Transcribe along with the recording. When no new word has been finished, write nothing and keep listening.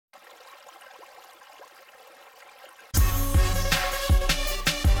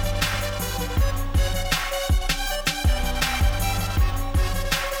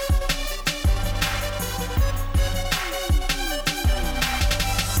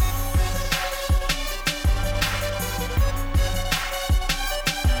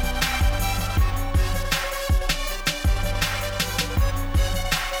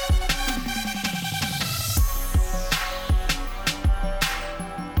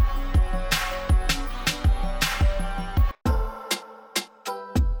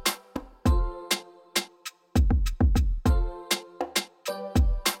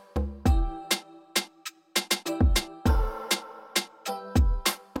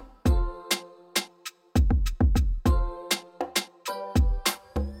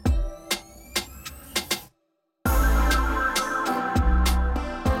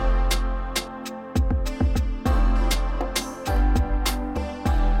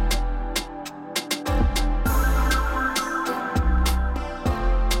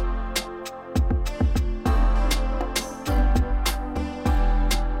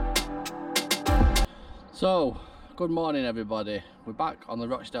So, good morning everybody. We're back on the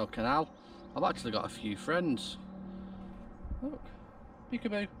Rochdale Canal. I've actually got a few friends. Look,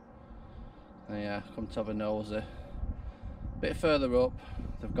 peekaboo. Yeah, come to have a nosy. A bit further up,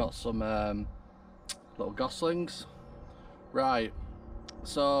 they've got some little goslings. Right,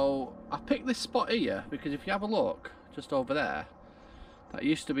 so I picked this spot here because if you have a look, just over there, that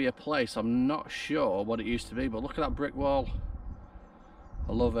used to be a place. I'm not sure what it used to be, but look at that brick wall.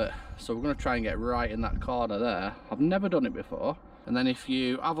 I love it. So we're going to try and get right in that corner there. I've never done it before. And then if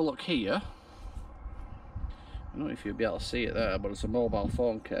you have a look here, I don't know if you'll be able to see it there, but it's a mobile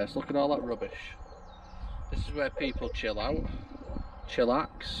phone case. Look at all that rubbish. This is where people chill out,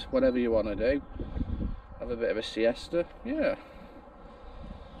 chillax, whatever you want to do. Have a bit of a siesta. Yeah.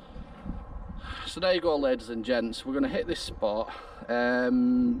 So there you go, ladies and gents. We're going to hit this spot.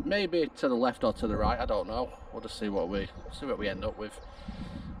 Maybe to the left or to the right, I don't know. We'll just see what we end up with.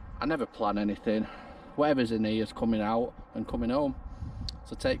 I never plan anything. Whatever's in here is coming out and coming home.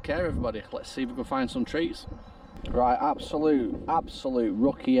 So take care everybody. Let's see if we can find some treats. Right, absolute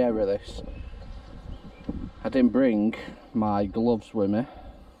rookie error this. I didn't bring my gloves with me,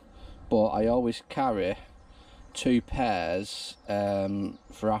 but I always carry two pairs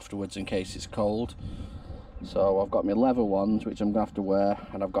for afterwards in case it's cold. So I've got my leather ones which I'm gonna have to wear,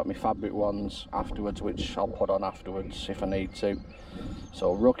 and I've got my fabric ones afterwards which I'll put on afterwards if I need to.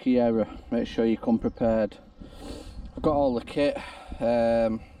 So rookie error, make sure you come prepared. I've got all the kit,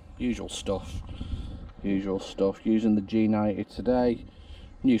 usual stuff, using the G90 today.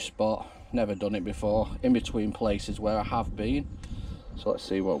 New spot, never done it before, in between places where I have been. So let's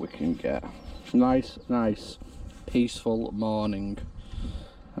see what we can get. Nice peaceful morning,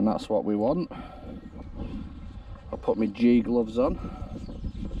 and that's what we want. I'll put my G gloves on.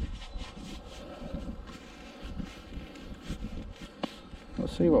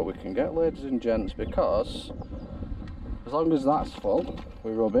 Let's see what we can get, ladies and gents, because as long as that's full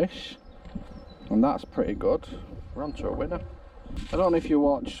with rubbish and that's pretty good, we're on to a winner. I don't know if you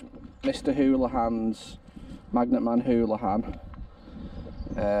watch Mr. Houlihan's Magnet Man Houlihan,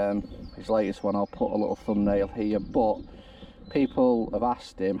 his latest one. I'll put a little thumbnail here, but people have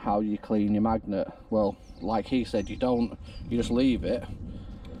asked him how you clean your magnet. Well, like he said, you just leave it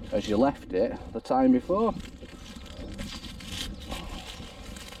as you left it the time before.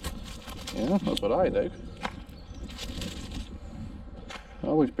 Yeah, that's what I do.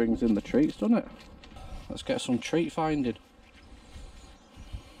 Always brings in the treats, doesn't it? Let's get some treat finding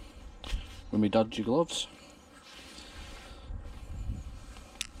with my dodgy gloves.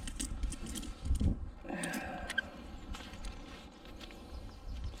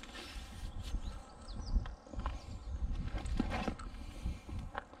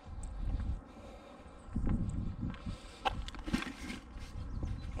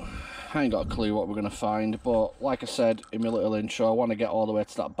 I ain't got a clue what we're going to find, but like I said in my little intro, I want to get all the way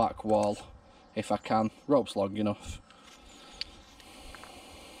to that back wall if I can. Rope's long enough.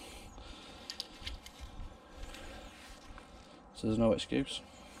 So there's no excuse.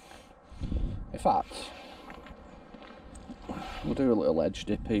 In fact, we'll do a little edge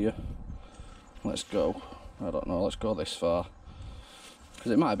dip here. Let's go. I don't know, let's go this far,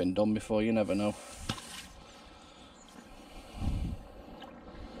 because it might have been done before, you never know.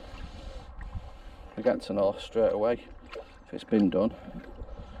 You get to know straight away if it's been done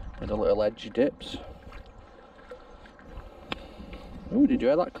with a little edgy dips. Oh, did you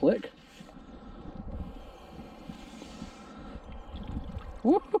hear that click?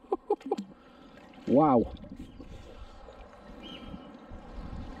 Wow.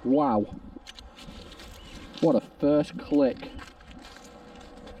 Wow. What a first click.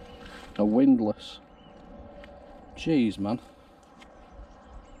 A windlass. Jeez, man.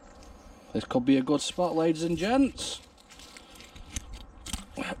 This could be a good spot, ladies and gents.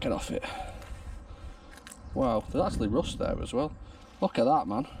 Get off it. Wow, there's actually rust there as well. Look at that,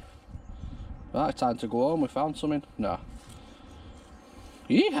 man. Right, time to go home. We found something. No.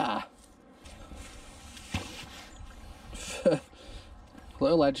 Yeah.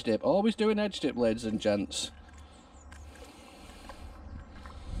 Little edge dip. Always doing edge dip, ladies and gents.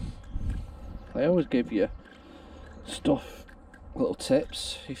 I always give you stuff, little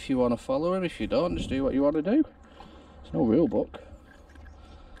tips if you want to follow them. If you don't, just do what you want to do. There's no rule book.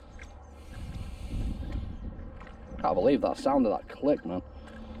 Can't believe that sound of that click, man.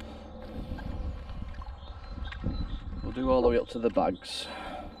 We'll do all the way up to the bags.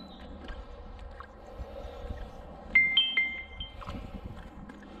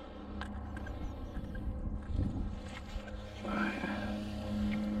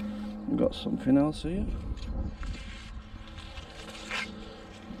 We've got something else here.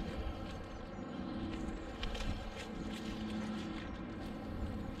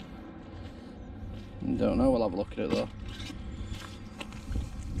 Don't know, we'll have a look at it though.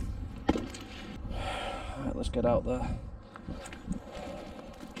 Right, let's get out there.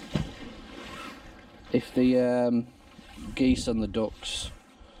 If the geese and the ducks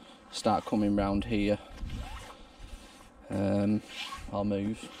start coming round here, I'll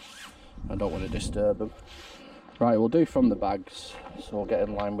move. I don't want to disturb them. Right, we'll do from the bags, so we'll get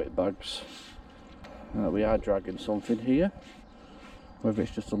in line with bags. We are dragging something here, whether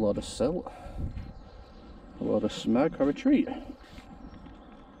it's just a load of silt, a load of smeg, or a treat.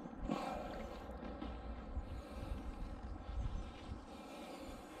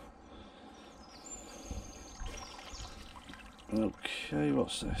 Okay,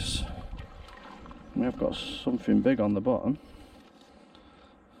 what's this? We've got something big on the bottom.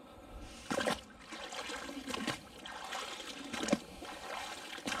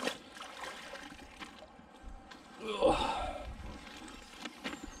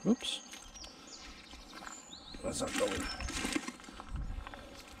 Oops. Where's that going?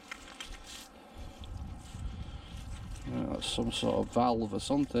 Oh, that's some sort of valve or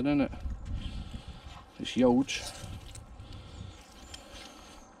something, isn't it? It's huge.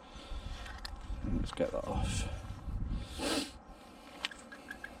 Let's get that off.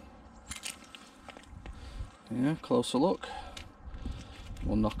 Yeah, closer look.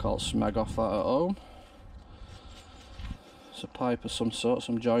 We'll knock all smeg off that at home. It's a pipe of some sort,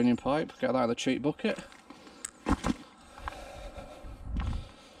 some joining pipe. Get that in the treat bucket.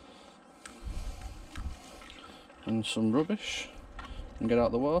 And some rubbish. And get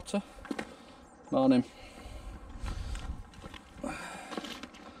out the water. Morning.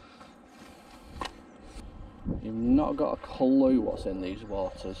 You've not got a clue what's in these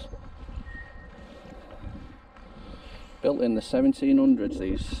waters. Built in the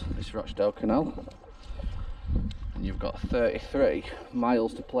 1700s, this Rochdale Canal. And you've got 33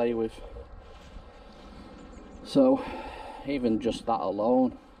 miles to play with. So, even just that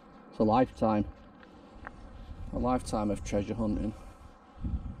alone, it's a lifetime. A lifetime of treasure hunting.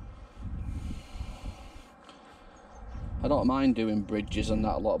 I don't mind doing bridges and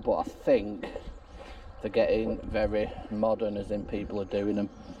that a lot, but I think they're getting very modern, as in people are doing them.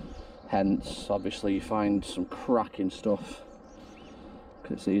 Hence, obviously, you find some cracking stuff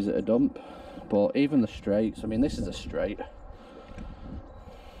because it's easy to dump. But even the straights, I mean, this is a straight.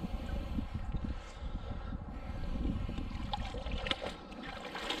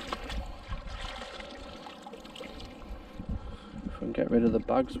 If we can get rid of the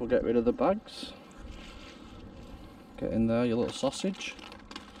bags, we'll get rid of the bags. Get in there, your little sausage.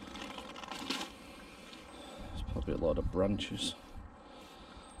 Probably a lot of branches.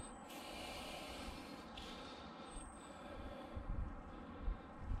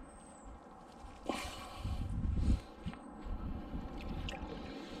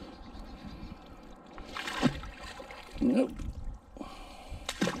 Nope.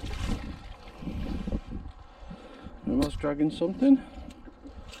 I was dragging something.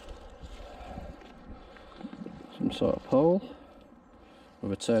 Some sort of pole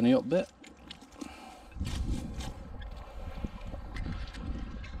with a turny up bit.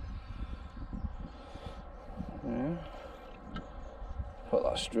 Put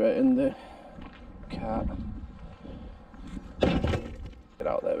that straight in the cart. Get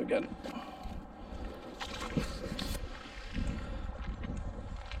out there again.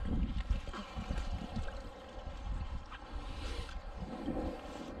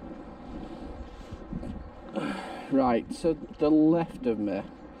 Right, to the left of me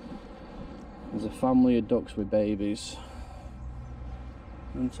there's a family of ducks with babies,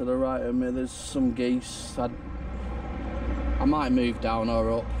 and to the right of me there's some geese. I might move down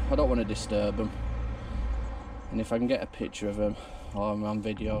or up. I don't want to disturb them. And if I can get a picture of them, or I'm on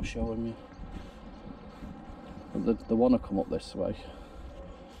video showing you. But they want to come up this way.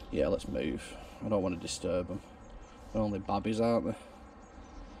 Yeah, let's move. I don't want to disturb them. They're only babbies, aren't they?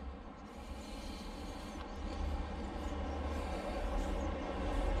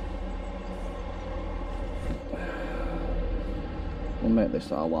 We'll make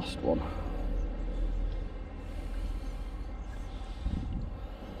this our last one.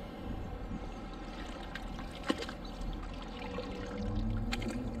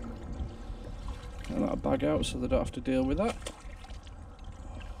 And that bag out so they don't have to deal with that.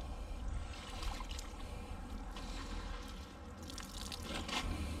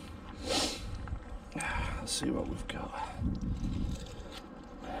 Let's see what we've got.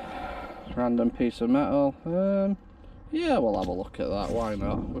 Random piece of metal. Yeah, we'll have a look at that, why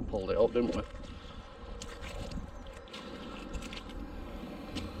not? We pulled it up, didn't we?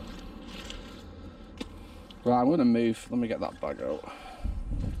 Right, I'm going to move. Let me get that bag out.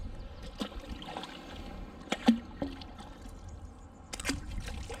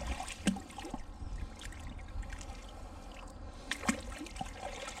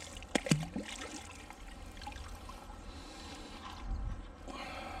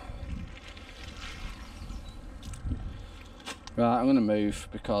 Right, I'm going to move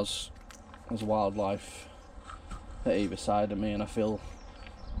because there's wildlife at either side of me and I feel,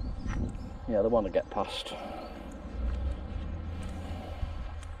 yeah, they want to get past.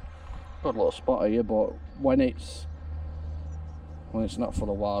 Good little spot here, but when it's not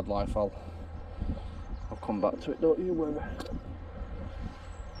full of wildlife, I'll come back to it, don't you worry.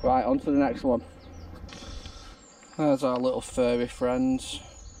 Right, on to the next one. There's our little furry friends.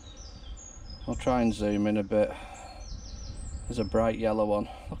 I'll try and zoom in a bit. There's a bright yellow one.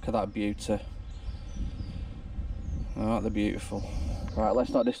 Look at that beauty. Aren't they beautiful? Right, let's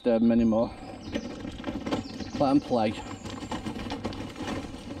not disturb them anymore. Let them play.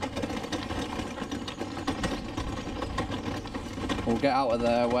 We'll get out of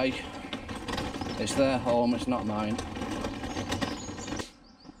their way. It's their home, it's not mine.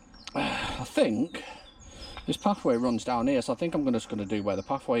 I think this pathway runs down here, so I think I'm just going to do where the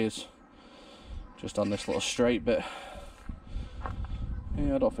pathway is. Just on this little straight bit.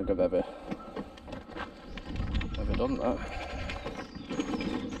 Yeah, I don't think I've ever done that.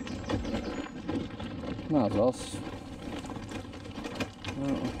 Might as well.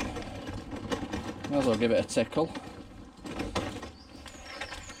 Might as well give it a tickle.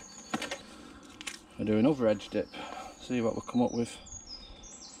 I'll do another edge dip, see what we come up with.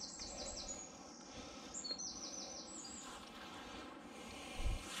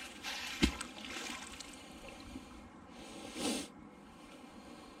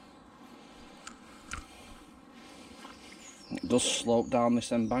 It does slope down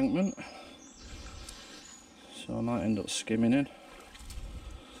this embankment, so I might end up skimming in.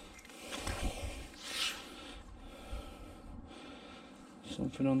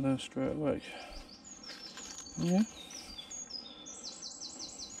 Something on there straight away. Yeah.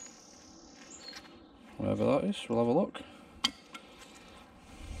 Whatever that is, we'll have a look.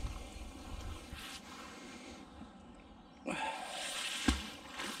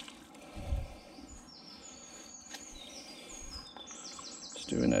 Just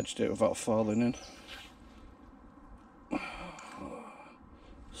do an edge dip without falling in.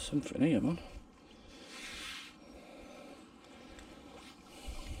 Something here, man.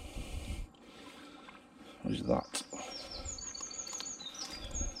 What is that?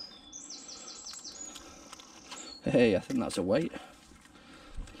 Hey, I think that's a weight.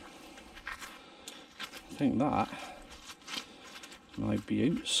 I think that, my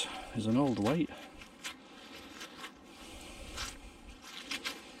buttes, is an old weight.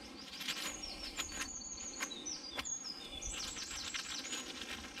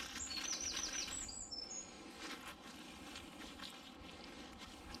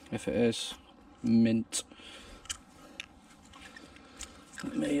 If it is, mint.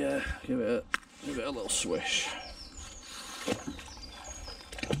 Let me give it a little swish.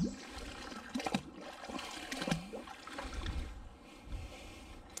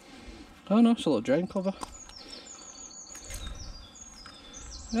 Oh no, it's a little drain cover.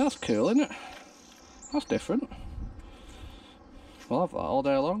 Yeah, that's cool, isn't it? That's different. We'll have that all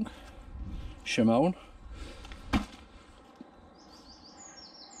day long. Shimon.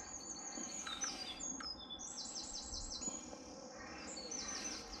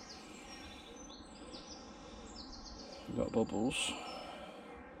 We've got bubbles.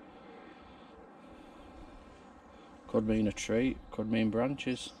 Could mean a tree, could mean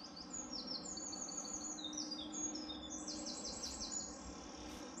branches.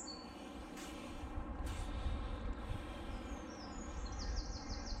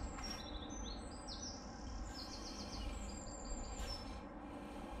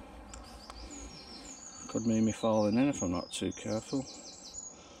 Could mean me falling in if I'm not too careful.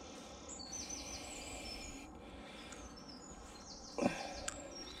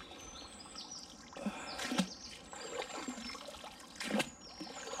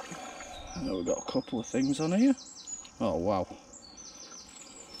 We've got a couple of things on here. Oh wow.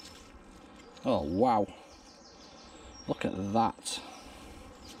 Oh wow. Look at that.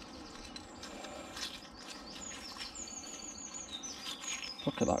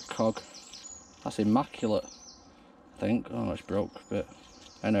 Look at that cog. That's immaculate, I think. Oh no, it's broke a bit.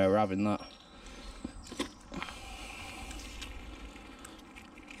 Anyway, we're having that.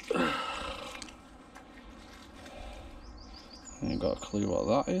 I ain't got a clue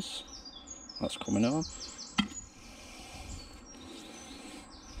what that is. That's coming on.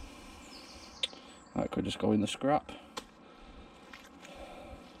 That could just go in the scrap.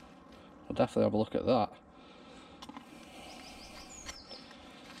 I'll definitely have a look at that.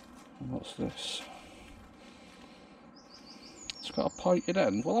 What's this? It's got a pointed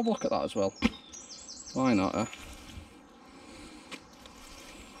end. We'll have a look at that as well. Why not, eh?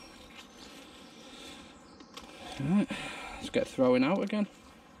 Right. Let's just get throwing out again.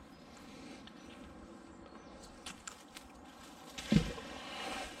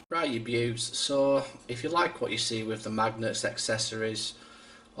 Right, you beauts, so if you like what you see with the magnets, accessories,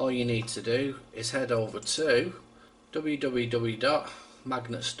 all you need to do is head over to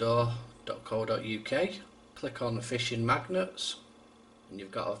www.magnetstore.co.uk, click on fishing magnets, and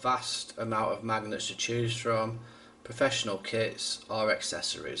you've got a vast amount of magnets to choose from, professional kits or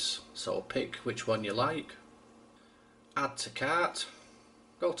accessories, so pick which one you like, add to cart,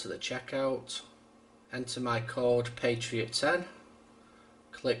 go to the checkout, enter my code Patriot10,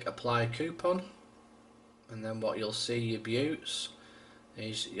 click apply coupon, and then what you'll see, you beauts,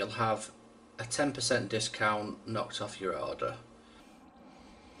 is you'll have a 10% discount knocked off your order.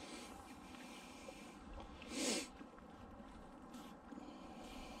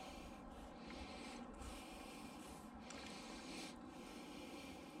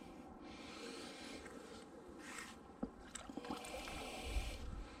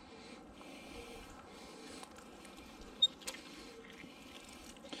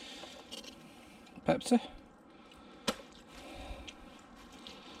 Pepsi.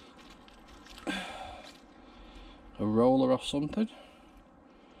 A roller or something.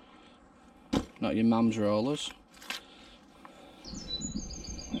 Not your mum's rollers.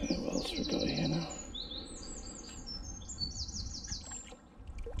 What else we got here now?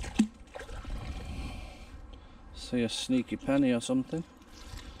 See a sneaky penny or something.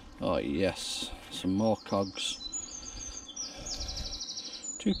 Oh yes, some more cogs.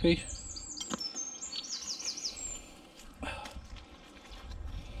 2p.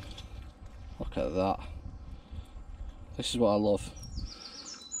 Look at that. This is what I love.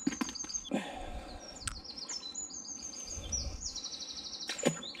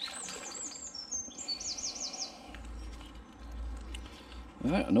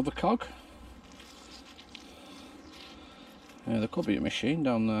 Right, another cog. Yeah, there could be a machine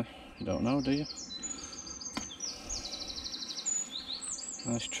down there. You don't know, do you?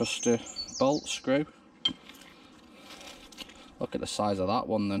 Nice trusty bolt screw. Look at the size of that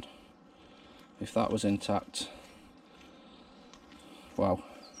one then. If that was intact. Wow.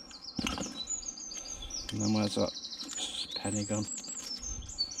 And then where's that penny gone?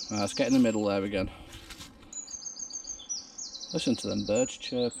 Let's get in the middle there again. Listen to them birds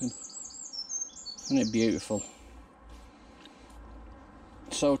chirping. Isn't it beautiful?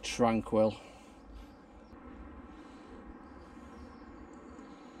 So tranquil.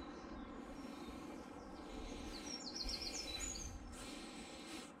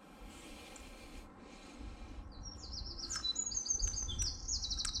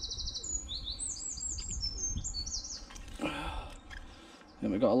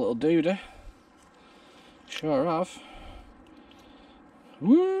 Then we got a little dude. Sure have.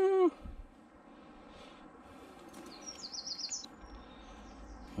 Woo!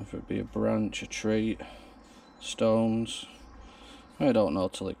 If it be a branch, a tree, stones, I don't know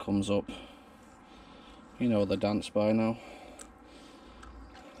till it comes up. You know the dance by now.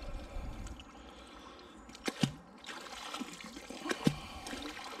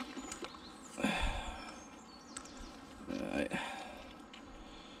 Right.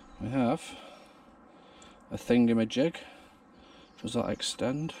 We have a thingamajig. Does that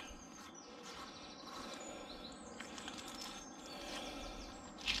extend?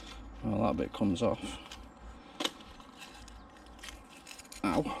 Well, that bit comes off.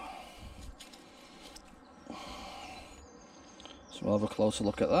 Ow. So we'll have a closer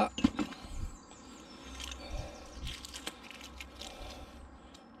look at that.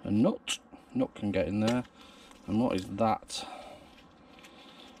 A nut. Nut can get in there. And what is that?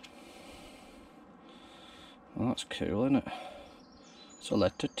 Well, that's cool, isn't it? So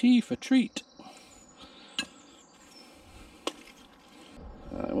letter T for treat.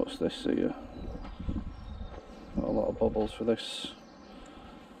 Right, what's this here? Got a lot of bubbles for this.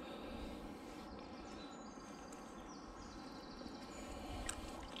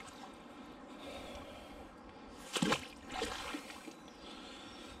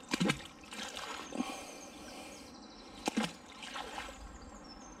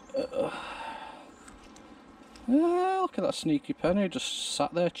 Look at that sneaky penny, just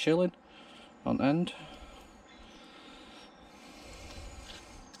sat there chilling on end.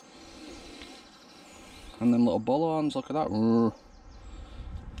 And them little bullhorns, look at that.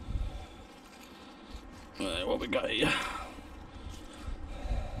 Right, what we got here?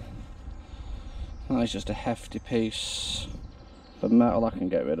 That's just a hefty piece of metal, I can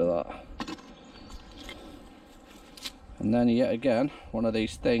get rid of that. And then yet again, one of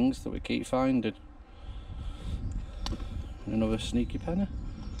these things that we keep finding. Another sneaky penny.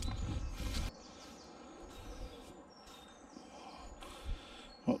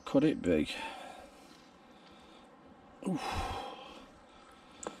 could it be? Oof.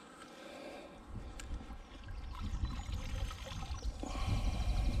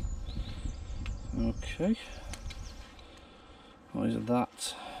 Okay. What is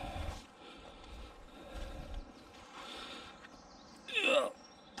that?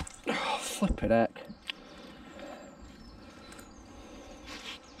 Oh, flippin' heck.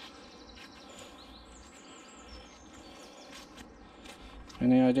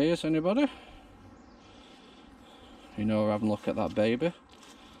 Any ideas, anybody? You know, we're having a look at that baby.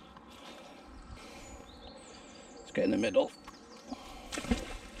 Let's get in the middle.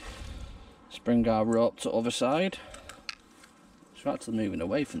 Let's bring our rope to the other side. It's actually moving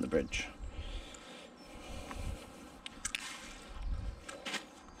away from the bridge.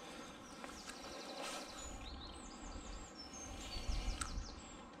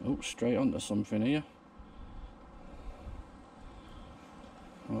 Oh, straight onto something here.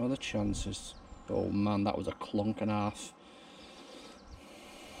 What are the chances? Oh man, that was a clunk and a half.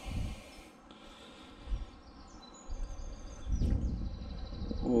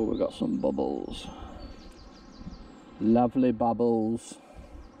 Oh, we got some bubbles. Lovely bubbles.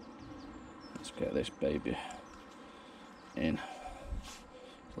 Let's get this baby in.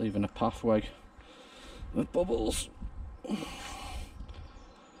 It's leaving a pathway with bubbles.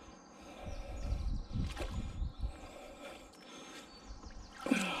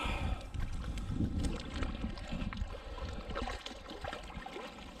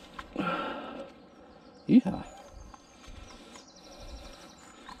 Yeah.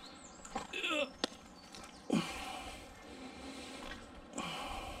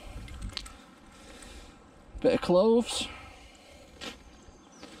 Bit of cloves.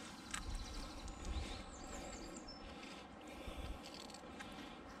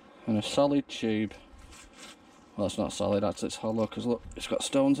 And a solid tube. Well, it's not solid, actually it's hollow, because look, it's got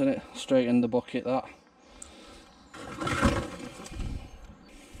stones in it. Straight in the bucket, that.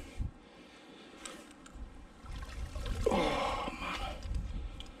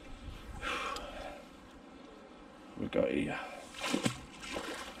 We got here.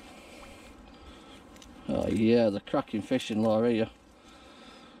 Oh yeah, the cracking fishing lure here.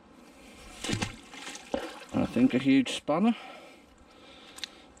 And I think a huge spanner.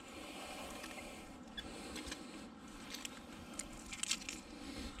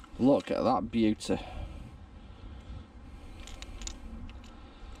 Look at that beauty.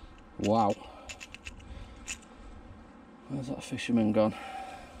 Wow. Where's that fisherman gone?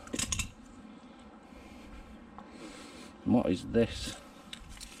 What is this?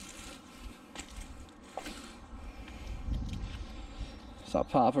 Is that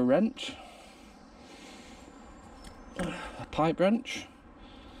part of a wrench? A pipe wrench?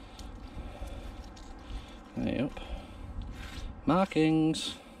 Yep.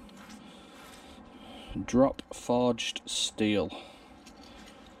 Markings. Drop forged steel.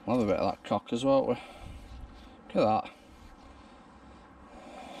 We'll have a bit of that cock as well, won't we? Look at that.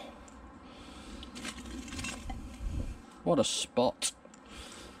 What a spot.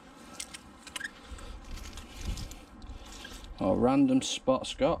 Oh, random spot,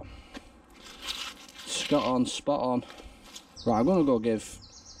 Scott. Scott on, spot on. Right, I'm gonna go give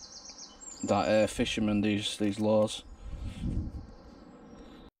that fisherman these lures.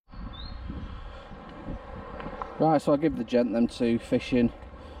 Right, so I'll give the gent them two fishing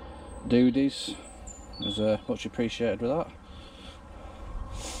doodies. It was much appreciated with that.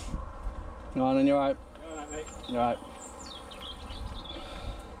 Go on, and you're right. Alright, mate. You're right.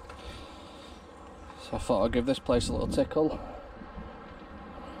 So I thought I'd give this place a little tickle.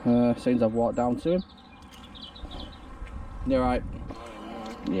 Seems I've walked down to him. You're right.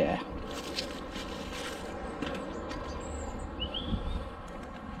 Yeah.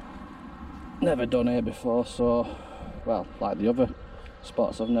 Never done here before, so, well, like the other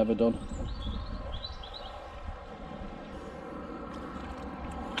spots I've never done.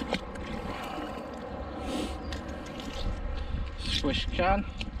 Swish can,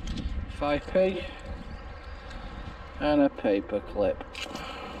 5p, and a paper clip.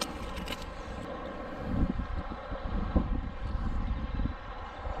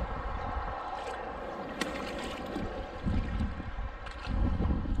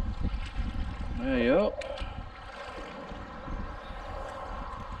 There you go.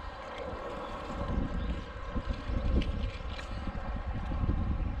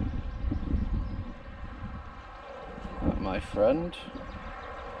 That, my friend,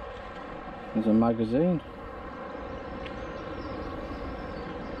 is a magazine.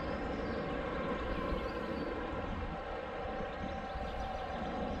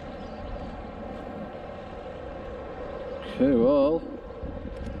 Cool.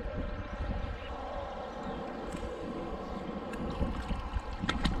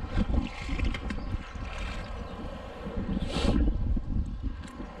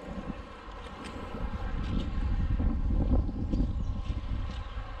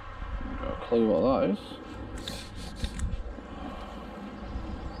 clue what that is.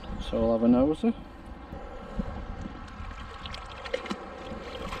 So we'll have a nosy.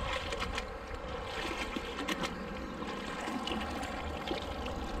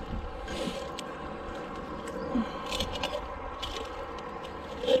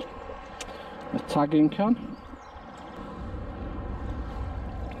 A tagging can.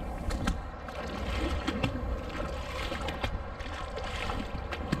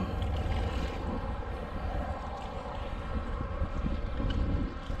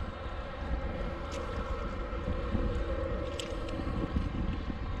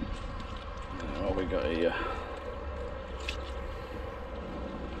 What we got here?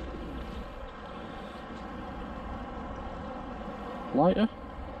 Lighter.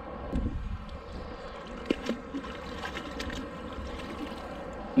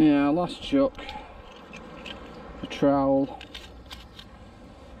 Yeah, last chuck. A trowel.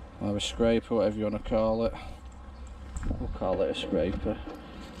 Or a scraper, whatever you want to call it. We'll call it a scraper.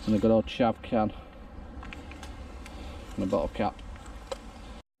 And a good old chav can. And a bottle cap.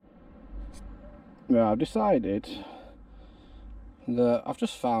 Right, I've decided that I've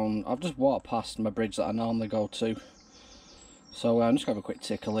just walked past my bridge that I normally go to. So I'm just going to have a quick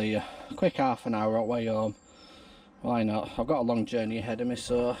tickle here. A quick half an hour way home. Why not? I've got a long journey ahead of me,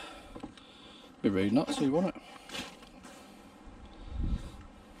 so it'd be rude not to, wouldn't it?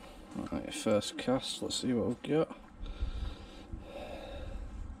 Right, first cast, let's see what we've got.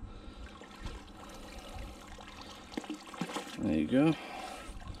 There you go.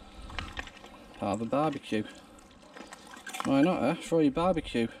 Have a barbecue. Why not, eh? Throw your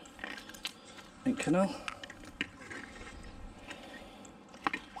barbecue in canal.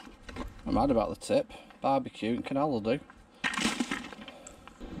 I'm mad about the tip. Barbecue in canal will do.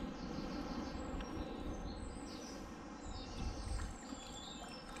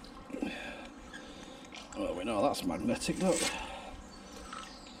 Well, we know that's magnetic, don't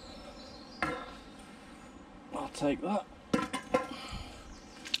we? I'll take that.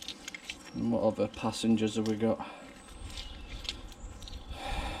 And what other passengers have we got?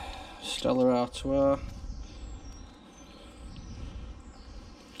 Stella Artois.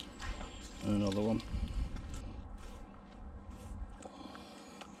 Another one.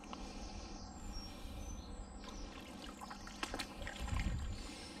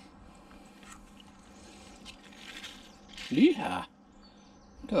 Yeah.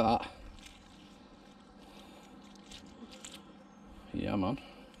 Look at that. Yeah, man.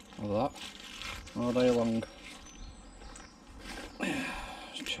 All that. All day long.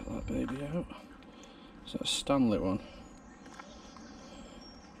 Let's check that baby out. Is that a Stanley one?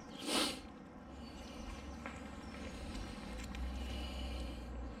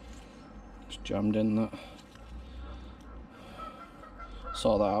 It's jammed in that.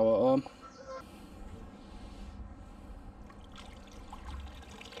 Saw that out at home.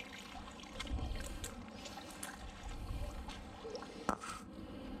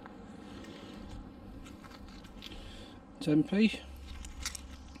 £10p.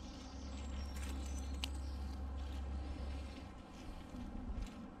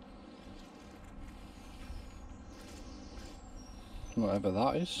 Whatever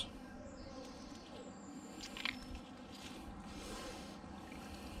that is.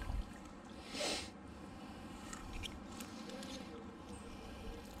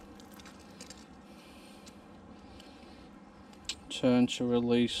 Turn to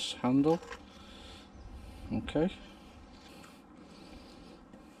release handle. Okay.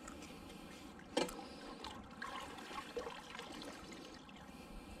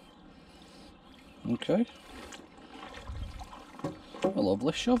 Okay. A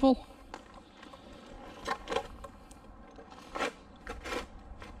lovely shovel.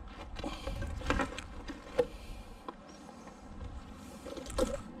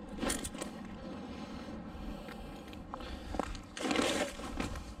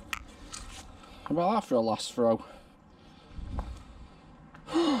 How about that for a last throw?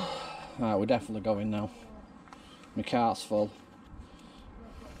 Right, we're definitely going now. My cart's full.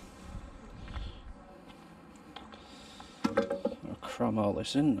 I'll cram all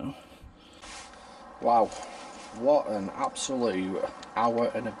this in now. Wow, what an absolute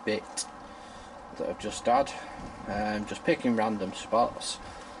hour and a bit that I've just had. Just picking random spots,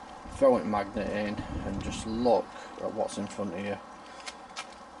 throwing magnet in, and just look at what's in front of you.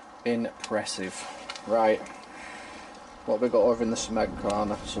 Impressive. Right, what have we got over in the smeg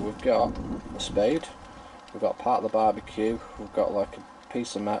corner? So we've got a spade, we've got part of the barbecue, we've got like a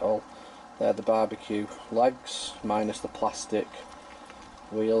piece of metal, they're the barbecue legs minus the plastic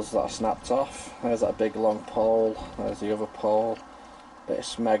wheels that I snapped off. There's that big long pole, there's the other pole, bit of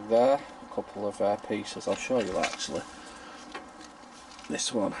smeg there, couple of pieces. I'll show you actually.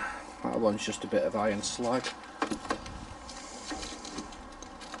 This one, that one's just a bit of iron slag.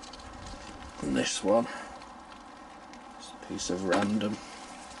 And this one, it's a piece of random.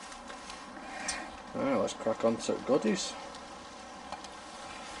 Right, let's crack on to goodies.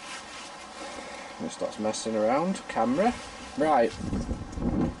 It starts messing around. Camera. Right.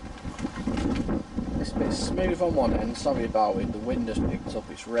 This bit's smooth on one end, sorry about it, the wind has picked up,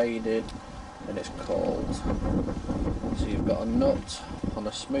 it's raining and it's cold. So you've got a nut on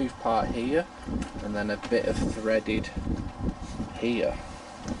a smooth part here and then a bit of threaded here.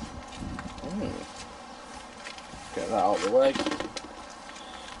 Get that out of the way.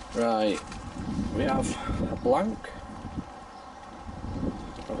 Right, we have a blank.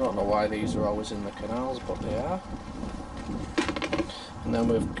 I don't know why these are always in the canals, but they are. And then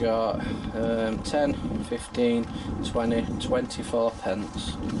we've got 10, 15, 20, 24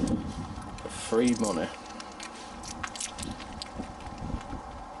 pence of free money.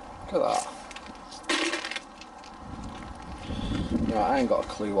 Look at that. Right, I ain't got a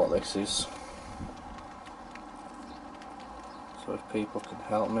clue what this is. So if people can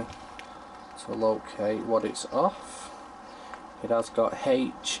help me to locate what it's off. It has got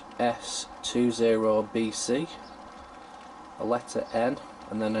HS20BC, a letter N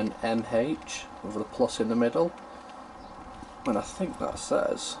and then an MH with a plus in the middle, and I think that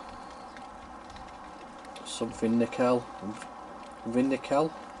says something nickel,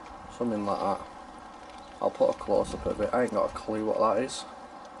 vinnicel, something like that. I'll put a close up of it, I ain't got a clue what that is.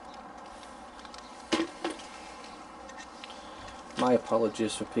 My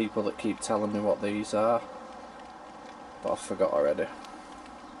apologies for people that keep telling me what these are, but I forgot already.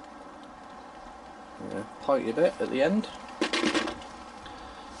 Yeah, pointy bit at the end.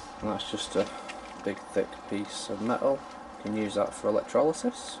 And that's just a big thick piece of metal. You can use that for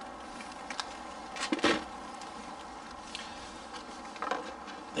electrolysis.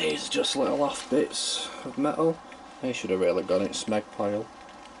 These are just little off bits of metal. They should have really gone in smeg pile.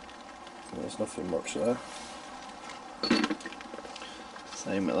 There's nothing much there.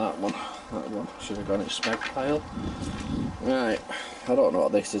 Same with that one. That one should have gone in smeg pile. Right, I don't know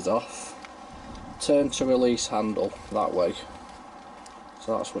what this is off. Turn to release handle that way.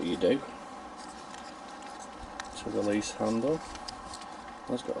 So that's what you do. To release handle.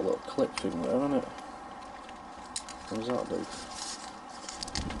 That's got a little clip thing there, hasn't it? What does that do?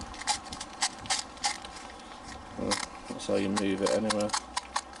 Oh, that's how you move it anyway.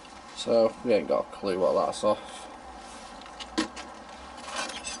 So we ain't got a clue what that's off.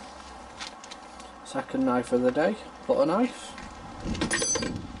 Second knife of the day, butter knife.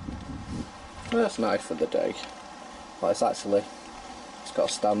 First knife of the day. Well, it's got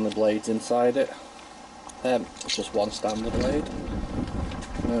Stanley blades inside it. It's just one Stanley blade.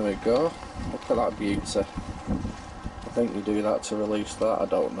 There we go. Look at that beauty. I think you do that to release that. I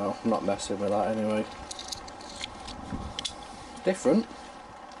don't know. I'm not messing with that anyway. Different.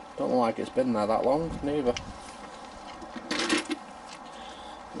 Don't look like it's been there that long, neither.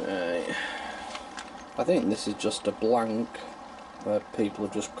 Right. I think this is just a blank where people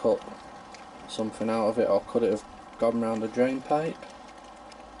have just cut something out of it, or could it have gone round a drain pipe?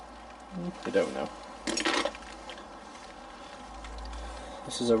 I don't know.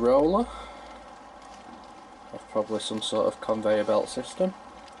 This is a roller of probably some sort of conveyor belt system.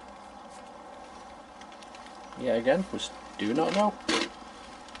 Yeah, again, we do not know.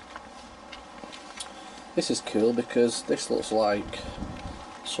 This is cool because this looks like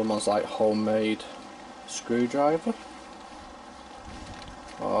someone's homemade screwdriver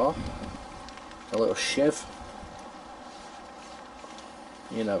or a little shiv.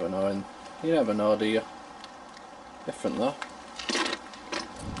 You never know, and you never know, do you? Different though.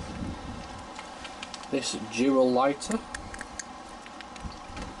 This dual lighter,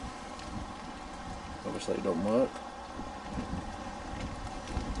 obviously it don't work.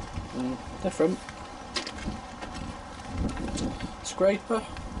 Different. Scraper.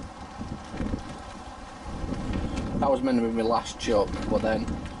 That was meant to be my last chuck, but then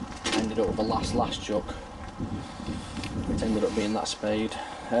ended up with the last chuck. It ended up being that spade.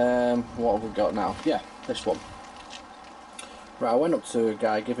 What have we got now? Yeah, this one. Right, I went up to a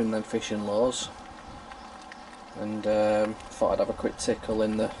guy giving them fishing lures, and thought I'd have a quick tickle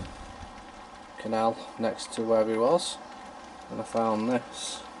in the canal next to where he was, and I found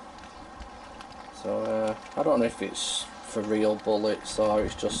this. So I don't know if it's for real bullets or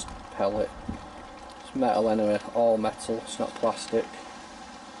it's just pellet. It's metal anyway, all metal, it's not plastic.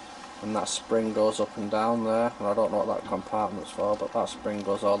 And that spring goes up and down there, and I don't know what that compartment's for, but that spring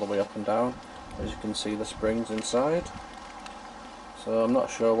goes all the way up and down. As you can see, the springs inside. So I'm not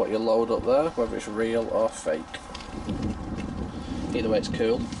sure what you load up there, whether it's real or fake. Either way it's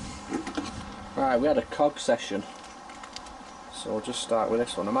cool. Right, we had a cog session. So we'll just start with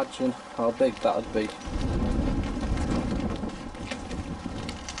this one. Imagine how big that would be.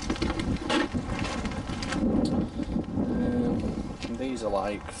 These are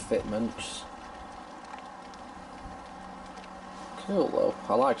like fitments. Cool though,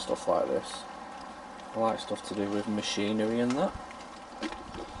 I like stuff like this. I like stuff to do with machinery and that.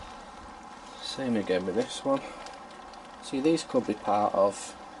 Same again with this one. See, these could be part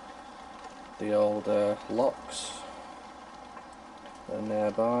of the old locks that are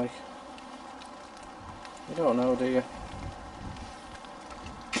nearby. You don't know, do you?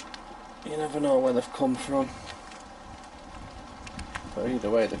 You never know where they've come from. But either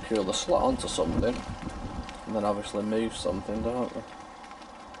way they're cool. They slot onto something and then obviously move something, don't they?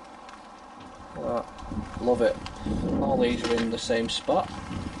 Look at that. Love it. All these are in the same spot.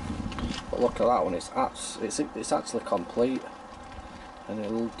 But look at that one, it's actually complete. And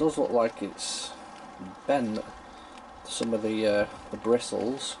it does look like it's bent. Some of the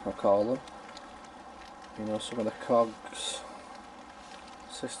bristles, I call them. You know, some of the cogs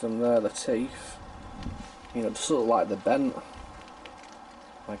system there, the teeth. You know, it does look like they're bent.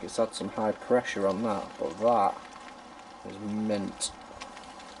 Like it's had some high pressure on that, but that is mint.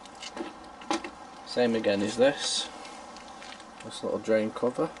 Same again is this little drain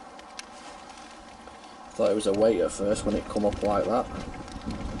cover. I thought it was a weight at first when it come up like that.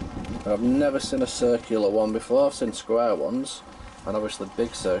 But I've never seen a circular one before. I've seen square ones and obviously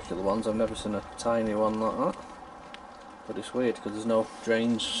big circular ones. I've never seen a tiny one like that. But it's weird because there's no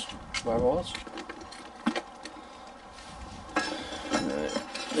drains where I was.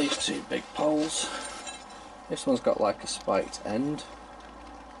 These two big poles. This one's got like a spiked end,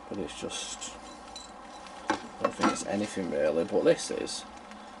 but it's just, I don't think it's anything really, but this is.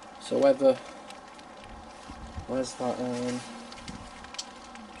 So where's that,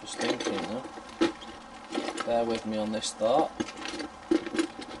 just thinking now, bear with me on this thought.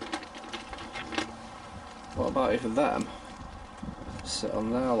 What about if them sit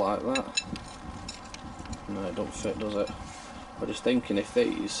on there like that? No, it don't fit, does it? I'm just thinking if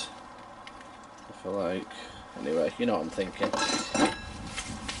these, I feel like, anyway, you know what I'm thinking.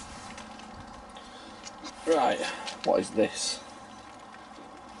 Right, what is this?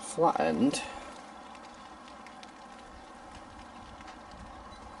 Flat end.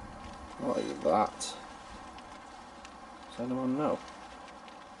 What is that? Does anyone know?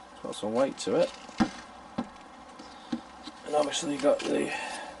 It's got some weight to it. And obviously you've got the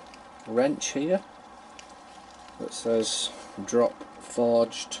wrench here that says drop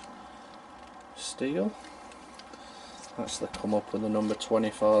forged steel. Actually come up with the number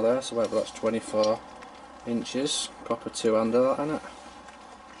 24 there, so whatever, that's 24 inches, proper two-hander that, innit?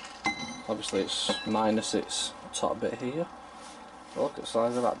 Obviously it's minus its top bit here. But look at the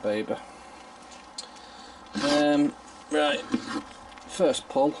size of that baby. Right, first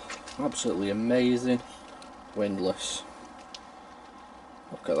pull, absolutely amazing, windlass.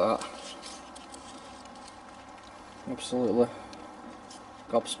 Look at that. Absolutely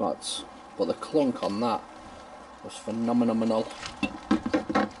gobsmacked, but the clunk on that was phenomenal.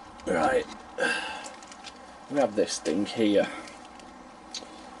 Right, we have this thing here.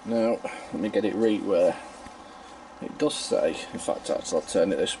 Now, let me get it right where it does say, in fact actually I'll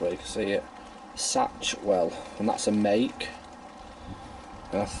turn it this way, you can see it, Satchwell, and that's a make.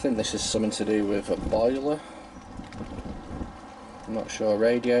 And I think this is something to do with a boiler. I'm not sure,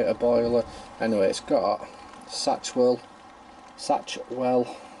 radiator, boiler. Anyway, it's got Satchwell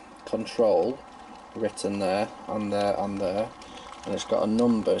control written there and there and there, and it's got a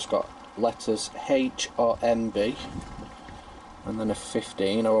number. It's got letters H or MB, and then a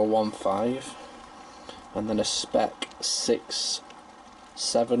 15 or a 15, and then a spec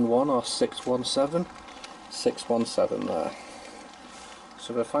 671 or 617 there.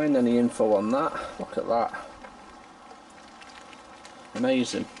 So if I find any info on that, look at that,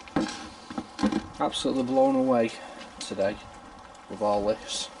 amazing. Absolutely blown away today with all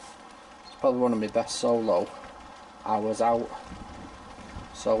this. It's probably one of my best solo hours out.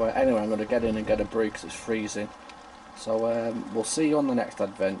 So anyway, I'm going to get in and get a brew because it's freezing. So we'll see you on the next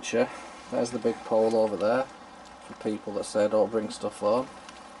adventure. There's the big pole over there for people that say don't bring stuff on.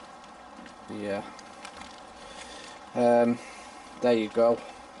 Yeah. There you go.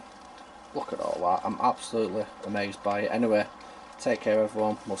 Look at all that. I'm absolutely amazed by it. Anyway, take care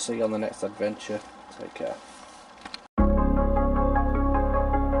everyone. We'll see you on the next adventure. Take care.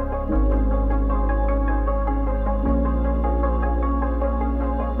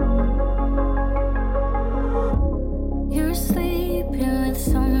 You're sleeping.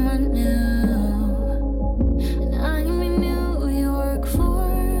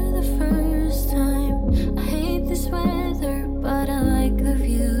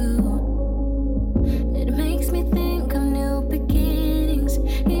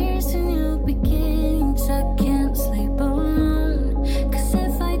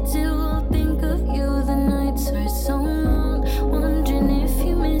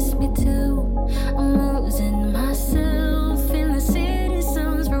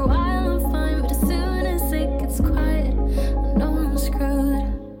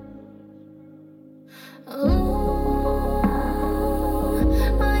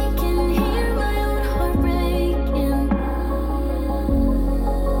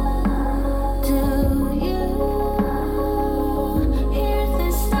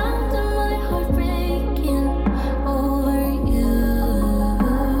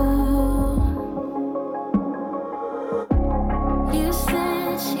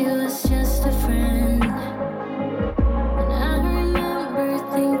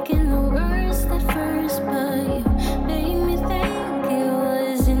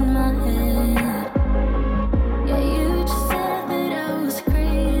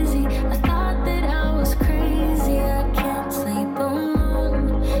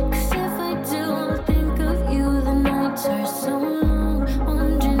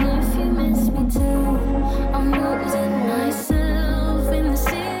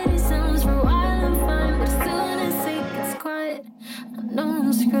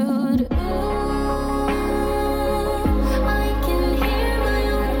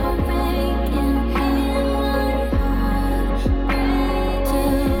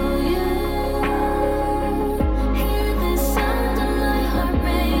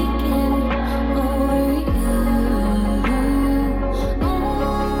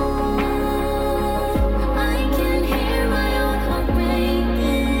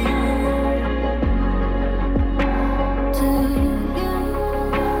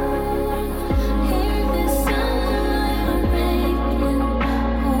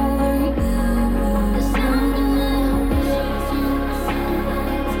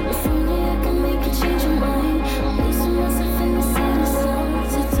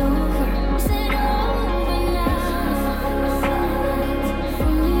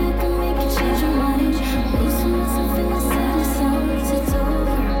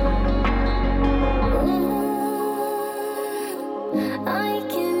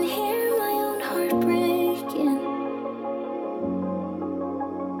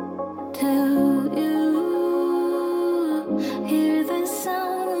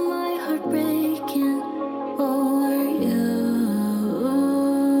 heartbreak.